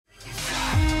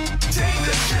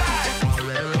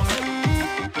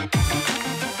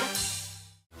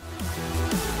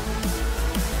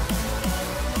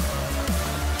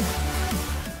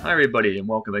Hi everybody and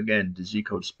welcome again to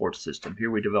Zcode Sports System. Here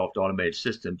we developed automated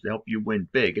systems to help you win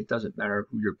big. It doesn't matter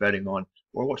who you're betting on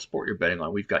or what sport you're betting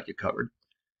on, we've got you covered.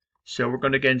 So we're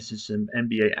going to get into some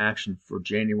NBA action for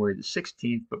January the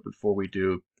 16th, but before we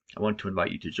do, I want to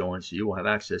invite you to join so you will have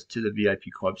access to the VIP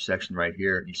club section right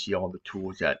here and you see all the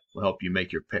tools that will help you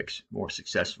make your picks more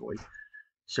successfully.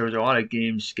 So there's a lot of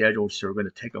games scheduled, so we're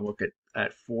going to take a look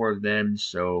at 4 of them.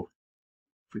 So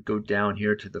if we go down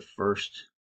here to the first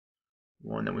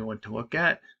one that we want to look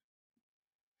at,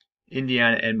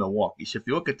 Indiana and Milwaukee. So if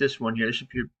you look at this one here, this should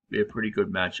be a pretty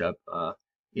good matchup.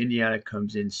 Indiana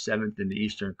comes in 7th in the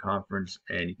Eastern Conference,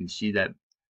 and you can see that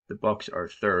the Bucks are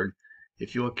 3rd.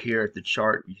 If you look here at the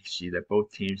chart, you can see that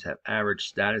both teams have average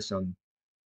status on,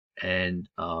 and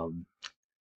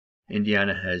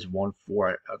Indiana has won 4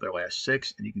 out of their last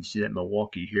 6, and you can see that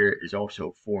Milwaukee here is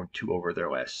also 4-2 over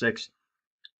their last 6.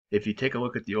 If you take a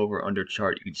look at the over-under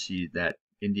chart, you can see that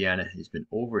Indiana has been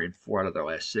over in 4 out of their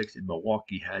last 6, and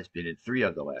Milwaukee has been in 3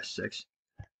 of the last 6.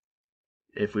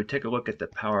 If we take a look at the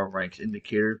power ranks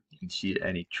indicator, you can see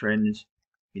any trends.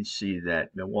 You can see that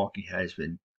Milwaukee has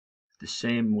been the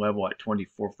same level at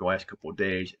 24 for the last couple of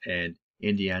days, and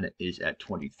Indiana is at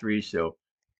 23, so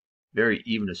very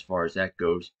even as far as that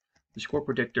goes. The score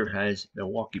predictor has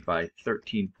Milwaukee by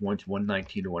 13 points,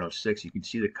 119 to 106. You can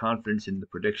see the confidence in the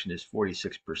prediction is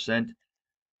 46%.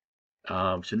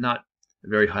 So not a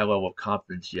very high level of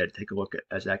confidence yet. Take a look at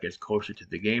as that gets closer to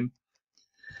the game.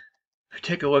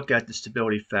 Take a look at the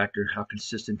stability factor. How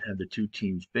consistent have the two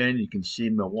teams been? You can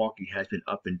see Milwaukee has been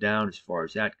up and down as far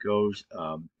as that goes.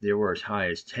 They were as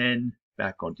high as 10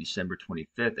 back on December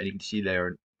 25th, and you can see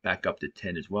they're back up to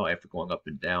 10 as well after going up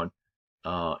and down.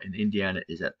 And Indiana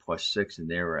is at +6, and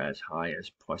they were as high as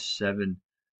 +7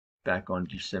 back on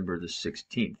December the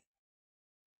 16th.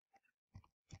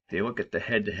 If you look at the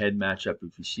head-to-head matchup,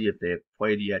 if you see if they have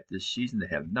played yet this season, they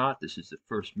have not. This is the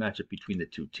first matchup between the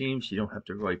two teams, so you don't have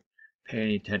to really pay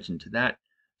any attention to that.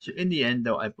 So in the end,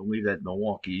 though, I believe that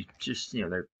Milwaukee just,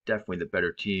 they're definitely the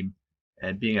better team.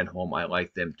 And being at home, I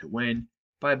like them to win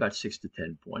by about 6 to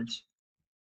 10 points.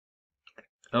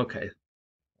 Okay,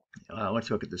 let's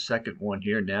look at the second one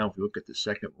here now. If we look at the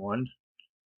second one,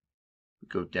 we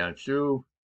go down through.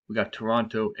 We got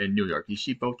Toronto and New York. You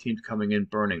see both teams coming in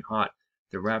burning hot.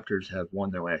 The Raptors have won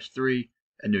their last 3,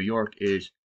 and New York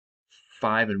is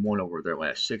 5-1 over their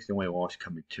last 6. The only loss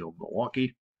coming to Milwaukee.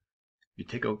 If you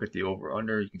take a look at the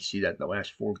over/under, you can see that in the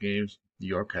last 4 games, New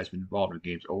York has been involved in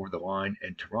games over the line,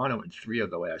 and Toronto in 3 of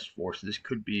the last 4. So this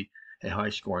could be a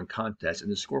high-scoring contest. And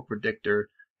the score predictor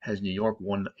has New York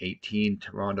 118,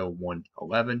 Toronto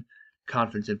 111.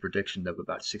 Confidence in prediction of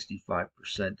about 65%.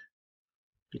 If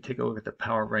you take a look at the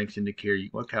power ranks indicator, you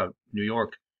look how New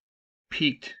York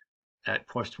peaked at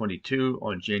 +22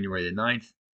 on January the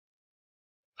 9th.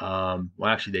 Well,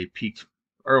 actually, they peaked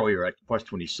earlier at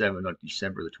 +27 on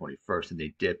December the 21st, and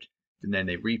they dipped. And then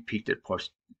they re-peaked at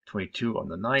 +22 on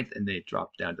the 9th, and they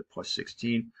dropped down to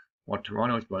 +16. While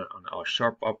Toronto has been on a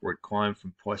sharp upward climb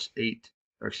from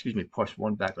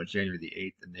 +1 back on January the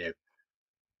 8th, and they have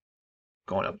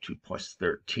gone up to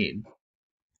 +13.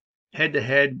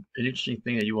 Head-to-head, an interesting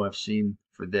thing that you will have seen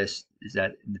for this is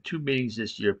that in the 2 meetings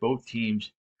this year, both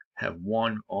teams have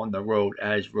won on the road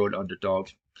as road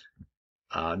underdogs.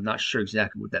 Not sure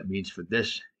exactly what that means for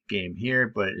this game here,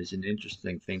 but it is an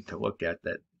interesting thing to look at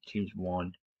that teams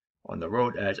won on the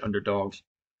road as underdogs.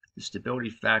 The stability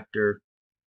factor,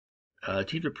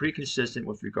 teams are pretty consistent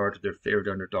with regard to their favorite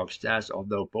underdog stats,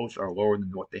 although both are lower than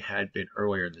what they had been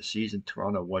earlier in the season.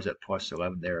 Toronto was at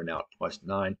 +11, they are now at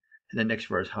 +9, and the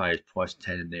Knicks were as high as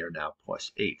 +10, and they are now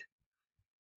 +8.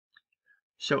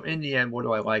 So in the end, what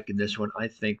do I like in this one? I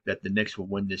think that the Knicks will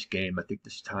win this game. I think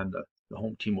this time the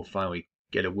home team will finally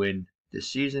get a win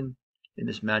this season in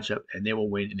this matchup, and they will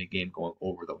win in a game going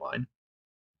over the line.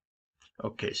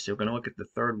 Okay, so we're going to look at the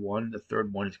third one. The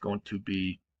third one is going to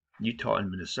be Utah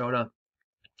and Minnesota.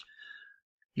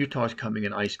 Utah is coming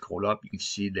in ice cold up. You can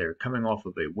see they're coming off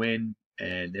of a win,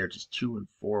 and they're just 2-4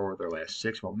 over their last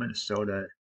 6, while Minnesota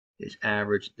is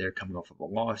average. They're coming off of a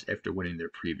loss after winning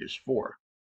their previous 4.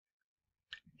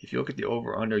 If you look at the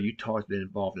over/under, Utah has been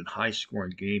involved in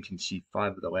high-scoring games. You can see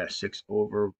 5 of the last 6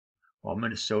 over, while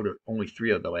Minnesota only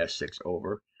 3 of the last 6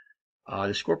 over.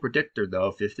 The score predictor,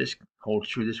 though, if this holds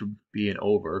true, this would be an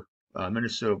over.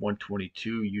 Minnesota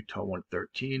 122, Utah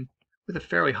 113, with a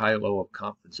fairly high level of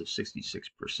confidence of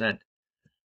 66%.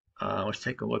 Let's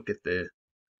take a look at the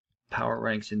power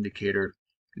ranks indicator.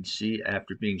 You can see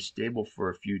after being stable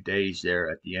for a few days there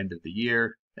at the end of the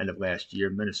year, end of last year,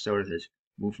 Minnesota has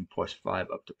moved from +5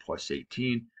 up to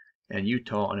 +18. And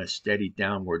Utah on a steady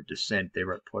downward descent. They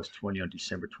were at plus 20 on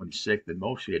December 26th, and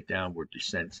mostly a downward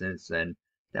descent since then,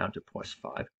 down to plus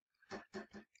 5.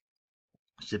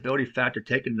 Stability factor,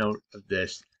 take a note of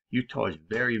this. Utah is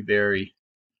very, very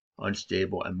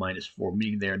unstable at -4,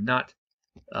 meaning they're not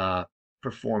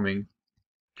performing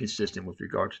consistent with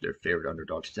regard to their favorite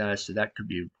underdog status. So that could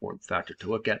be an important factor to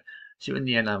look at. So in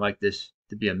the end, I like this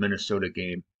to be a Minnesota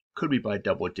game. Could be by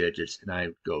double digits, and I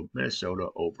would go Minnesota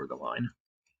over the line.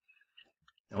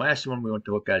 The last one we want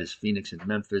to look at is Phoenix and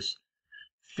Memphis.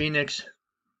 Phoenix,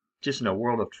 just in a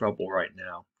world of trouble right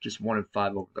now. Just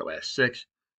 1-5 over the last 6.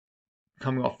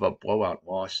 Coming off of a blowout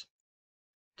loss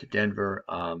to Denver.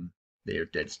 They are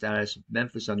dead status.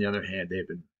 Memphis, on the other hand, they've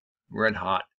been red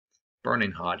hot,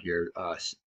 burning hot here.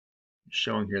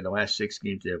 Showing here the last 6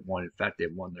 games they have won. In fact,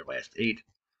 they've won their last 8.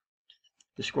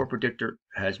 The score predictor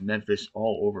has Memphis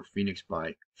all over Phoenix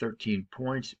by 13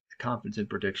 points. Confidence in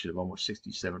prediction of almost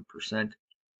 67%.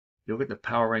 If you look at the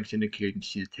power ranks indicator, you can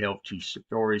see the tale of 2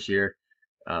 stories here.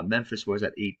 Memphis was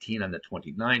at 18 on the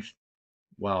 29th,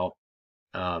 while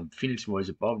Phoenix was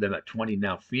above them at 20.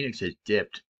 Now Phoenix has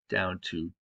dipped down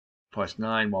to plus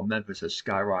 9, while Memphis has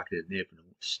skyrocketed, and they've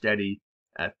been steady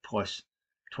at plus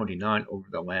 29 over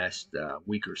the last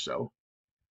week or so.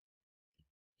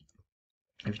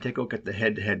 If you take a look at the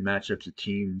head-to-head matchups, the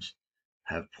teams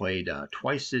have played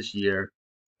twice this year.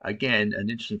 Again,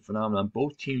 an interesting phenomenon.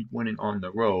 Both teams winning on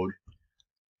the road,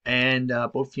 and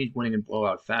both teams winning in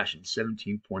blowout fashion.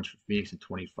 17 points for Phoenix and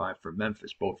 25 for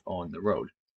Memphis, both on the road.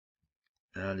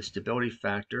 The stability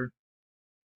factor.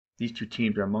 These 2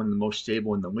 teams are among the most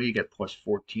stable in the league at plus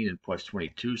 14 and plus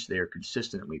 22, so they are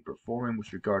consistently performing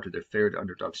with regard to their favorite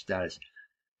underdog status.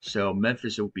 So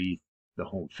Memphis will be the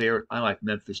home favorite. I like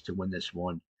Memphis to win this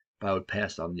one, but I would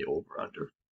pass on the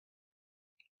over-under.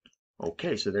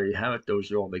 Okay, so there you have it.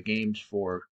 Those are all the games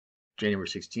for January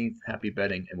 16th. Happy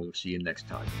betting, and we will see you next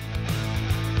time.